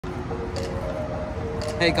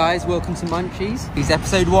Hey guys, welcome to Munchies. It's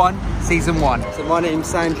episode 1, season 1. So my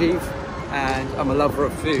name's Sanjeev and I'm a lover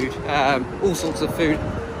of food, all sorts of food,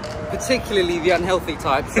 particularly the unhealthy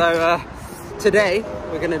type. So today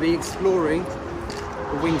we're going to be exploring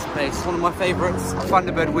the wings place, one of my favourites,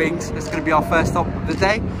 Thunderbird Wings. It's going to be our first stop of the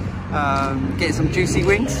day. Getting some juicy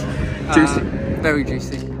wings. Juicy. Very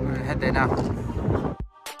juicy. We're going to head there now.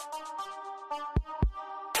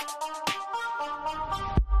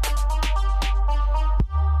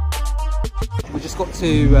 We just got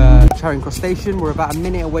to Charing Cross station. We're about a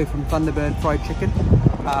minute away from Thunderbird Fried Chicken,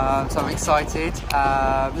 so I'm excited.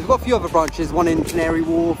 We've got a few other branches, one in Canary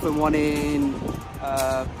Wharf and one in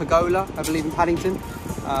Pergola, I believe, in Paddington,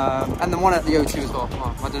 and then one at the O2 as well.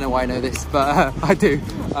 Well, I don't know why I know this, but I do.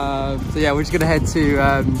 So yeah, we're just gonna head to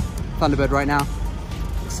Thunderbird right now.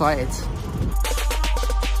 Excited.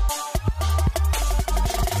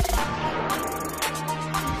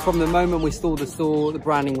 From the moment we saw the store, the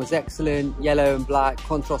branding was excellent, yellow and black,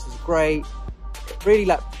 contrast was great. It really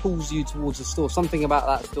like pulls you towards the store. Something about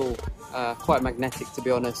that store, quite magnetic to be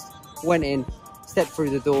honest. Went in, stepped through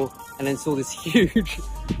the door, and then saw this huge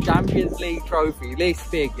Champions League trophy, this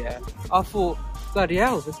big, yeah. I thought, bloody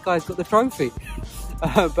hell, this guy's got the trophy.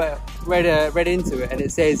 But read into it and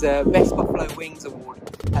it says Best Buffalo Wings Award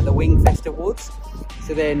at the Wing Fest Awards.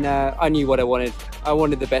 So then I knew what I wanted. I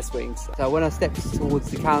wanted the best wings. So when I stepped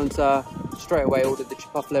towards the counter, straight away ordered the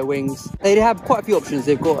buffalo wings. They have quite a few options.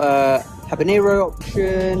 They've got a habanero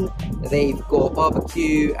option, they've got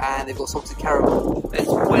barbecue, and they've got salted caramel. As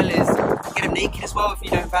well as get them naked as well if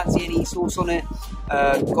you don't fancy any sauce on it.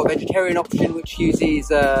 Got a vegetarian option which uses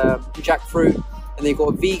jackfruit. And they've got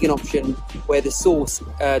a vegan option where the sauce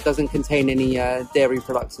doesn't contain any dairy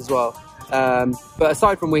products as well. But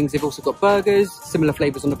aside from wings, they've also got burgers, similar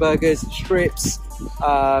flavours on the burgers, strips. You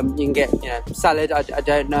can get, salad. I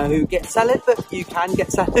don't know who gets salad, but you can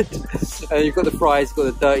get salad. You've got the fries, you've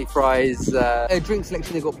got the dirty fries. Drink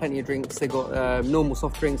selection, they've got plenty of drinks. They've got normal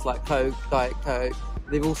soft drinks like Coke, Diet Coke.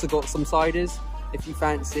 They've also got some ciders if you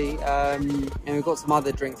fancy. And we've got some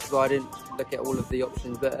other drinks as well. I didn't look at all of the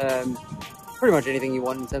options, but pretty much anything you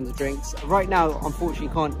want in terms of drinks. Right now, unfortunately,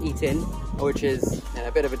 can't eat in, which is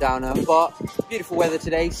a bit of a downer, but beautiful weather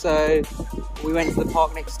today, so we went to the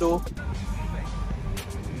park next door.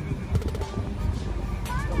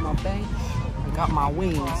 Got my bench, I got my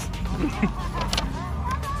wings.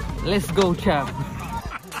 Let's go, chap.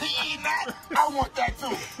 He eat that? I want that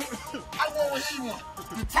too. I want what he wants,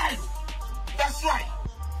 the title. That's right.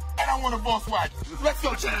 And I want a Volkswagen. Let's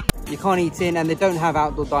go, champ. You can't eat in, and they don't have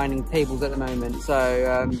outdoor dining tables at the moment,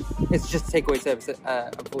 so it's just a takeaway service,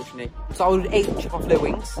 unfortunately. So I ordered 8 buffalo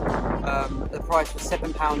wings. The price was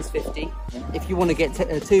 £7.50. If you want to get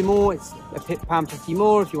 2 more, it's £1.50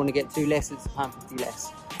 more. If you want to get 2 less, it's £1.50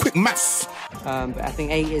 less. Quick mess. But I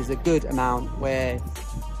think 8 is a good amount where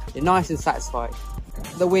you're nice and satisfied.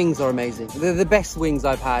 The wings are amazing. They're the best wings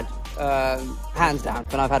I've had. Hands down,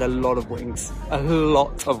 and I've had a lot of wings.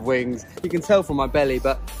 You can tell from my belly,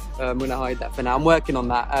 but I'm gonna hide that for now. I'm working on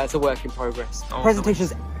that. It's a work in progress. Presentation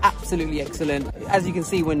is absolutely excellent. As you can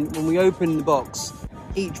see, when we open the box,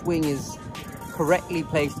 each wing is correctly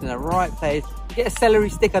placed in the right place. You get a celery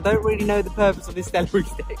stick. I don't really know the purpose of this celery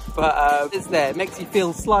stick, but it's there. It makes you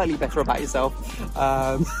feel slightly better about yourself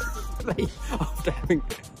after having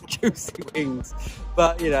juicy wings,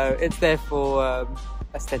 but it's there for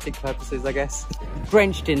aesthetic purposes, I guess.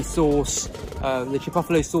 Drenched in sauce, the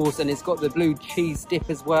chipotle sauce, and it's got the blue cheese dip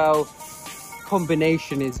as well.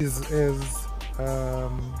 Combination is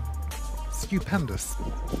stupendous.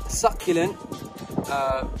 Succulent,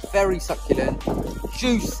 very succulent,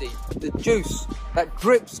 juicy. The juice that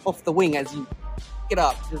drips off the wing as you pick it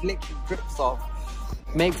up, just literally drips off.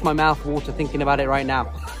 Makes my mouth water thinking about it right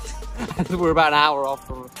now. We're about an hour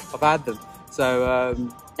after I've had them, so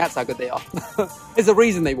that's how good they are. There's a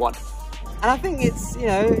reason they won, and I think it's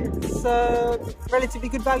relatively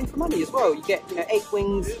good value for money as well. You get 8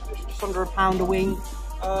 wings, just under £1 a wing.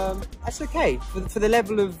 That's okay for the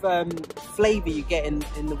level of flavour you get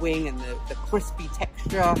in the wing and the crispy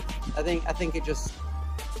texture. I think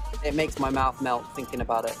it makes my mouth melt thinking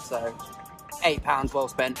about it. So £8 well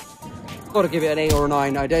spent. Got to give it an 8 or a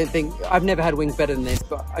 9. I've never had wings better than this,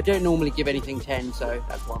 but I don't normally give anything 10, so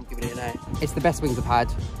that's why I'm giving it an 8. It's the best wings I've had,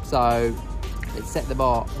 so it set the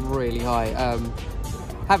bar really high.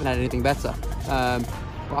 Haven't had anything better, but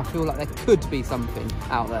I feel like there could be something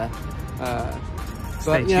out there. But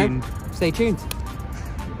stay tuned. Stay tuned.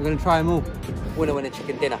 We're going to try them all. Winner, winner,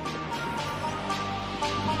 chicken dinner.